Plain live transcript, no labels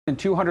And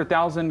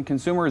 200,000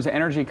 Consumers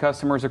Energy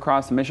customers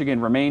across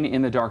Michigan remain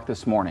in the dark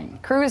this morning.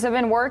 Crews have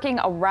been working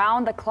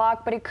around the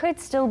clock, but it could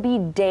still be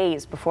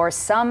days before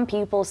some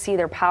people see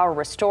their power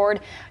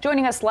restored.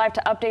 Joining us live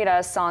to update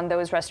us on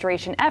those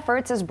restoration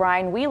efforts is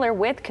Brian Wheeler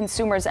with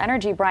Consumers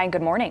Energy. Brian,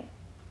 good morning.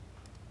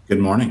 Good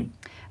morning.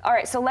 All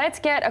right, so let's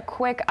get a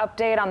quick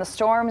update on the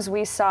storms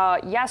we saw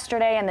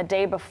yesterday and the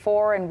day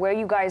before and where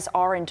you guys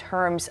are in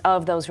terms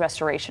of those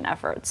restoration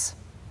efforts.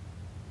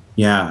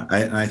 Yeah,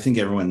 I think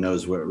everyone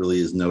knows what really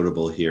is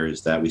notable here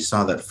is that we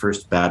saw that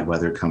first bad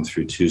weather come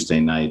through Tuesday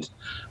night.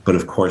 But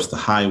of course, the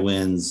high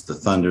winds, the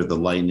thunder, the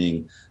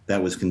lightning,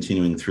 that was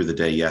continuing through the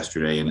day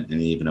yesterday and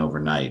even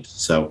overnight.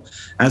 So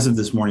as of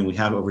this morning, we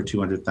have over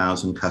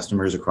 200,000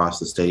 customers across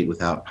the state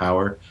without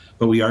power,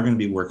 but we are going to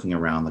be working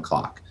around the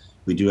clock.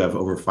 We do have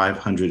over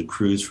 500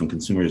 crews from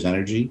Consumers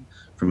Energy,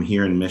 from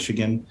here in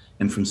Michigan,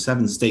 and from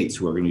 7 states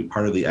who are going to be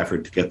part of the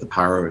effort to get the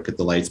power, get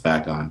the lights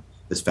back on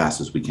as fast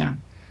as we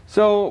can.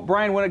 So,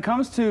 Brian, when it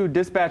comes to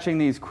dispatching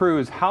these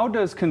crews, how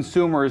does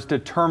Consumers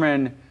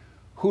determine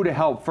who to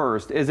help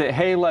first? Is it,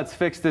 hey, let's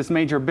fix this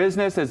major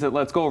business? Is it,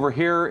 let's go over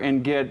here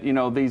and get,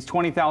 these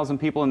 20,000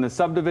 people in the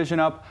subdivision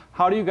up?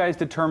 How do you guys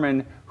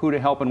determine who to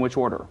help in which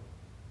order?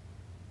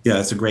 Yeah,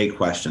 that's a great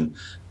question.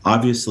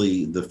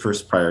 Obviously, the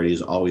first priority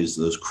is always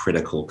those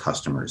critical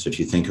customers.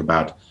 If you think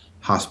about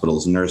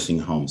hospitals, nursing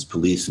homes,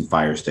 police and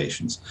fire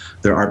stations,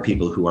 there are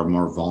people who are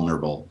more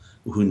vulnerable,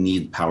 who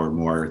need power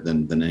more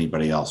than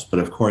anybody else. But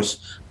of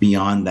course,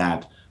 beyond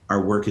that, our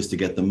work is to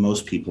get the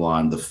most people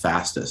on the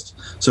fastest.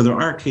 So there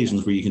are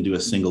occasions where you can do a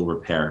single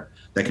repair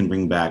that can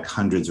bring back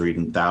hundreds or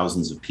even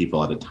thousands of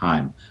people at a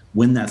time.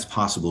 When that's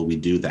possible, we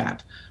do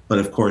that. But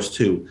of course,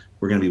 too,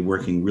 we're going to be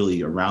working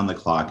really around the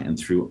clock and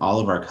through all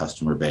of our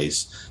customer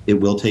base. It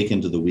will take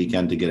into the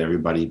weekend to get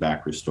everybody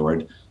back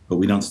restored, but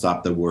we don't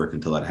stop the work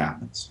until it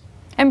happens.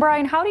 And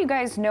Brian, how do you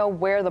guys know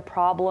where the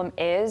problem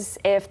is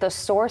if the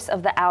source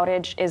of the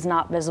outage is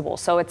not visible?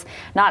 So it's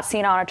not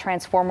seen on a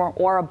transformer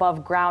or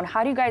above ground.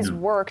 How do you guys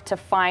work to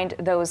find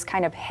those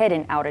kind of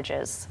hidden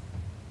outages?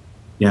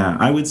 Yeah,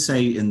 I would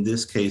say in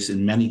this case,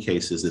 in many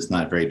cases, it's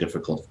not very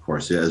difficult, of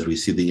course. As we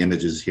see the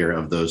images here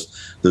of those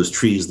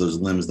trees, those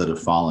limbs that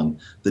have fallen,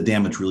 the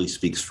damage really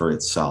speaks for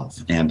itself.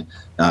 And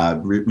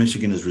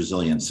Michigan is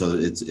resilient, so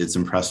it's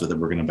impressive that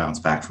we're going to bounce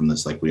back from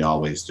this like we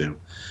always do.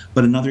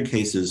 But in other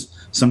cases,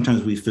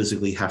 sometimes we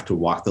physically have to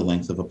walk the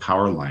length of a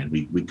power line.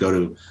 We go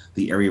to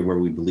the area where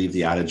we believe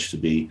the outage to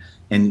be,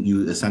 and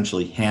you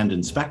essentially hand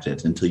inspect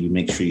it until you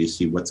make sure you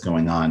see what's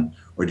going on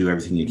or do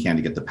everything you can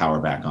to get the power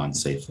back on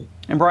safely.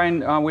 And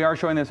Brian, we are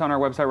showing this on our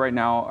website right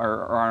now,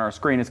 or on our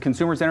screen. It's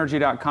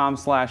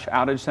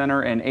consumersenergy.com/outage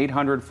center and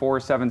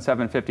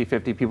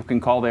 800-477-5050. People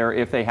can call there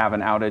if they have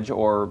an outage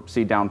or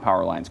see down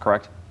power lines,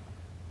 correct?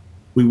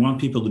 We want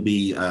people to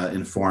be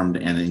informed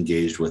and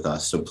engaged with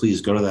us. So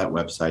please go to that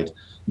website.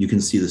 You can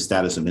see the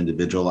status of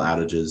individual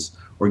outages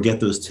or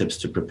get those tips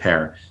to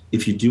prepare.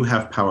 If you do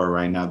have power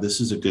right now, this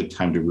is a good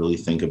time to really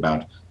think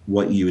about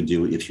what you would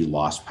do if you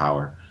lost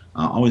power.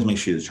 Always make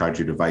sure to charge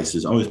your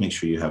devices. Always make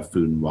sure you have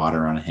food and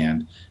water on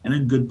hand and a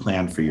good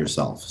plan for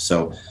yourself.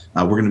 So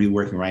we're going to be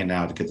working right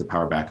now to get the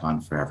power back on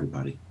for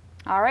everybody.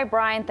 All right,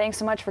 Brian, thanks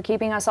so much for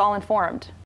keeping us all informed.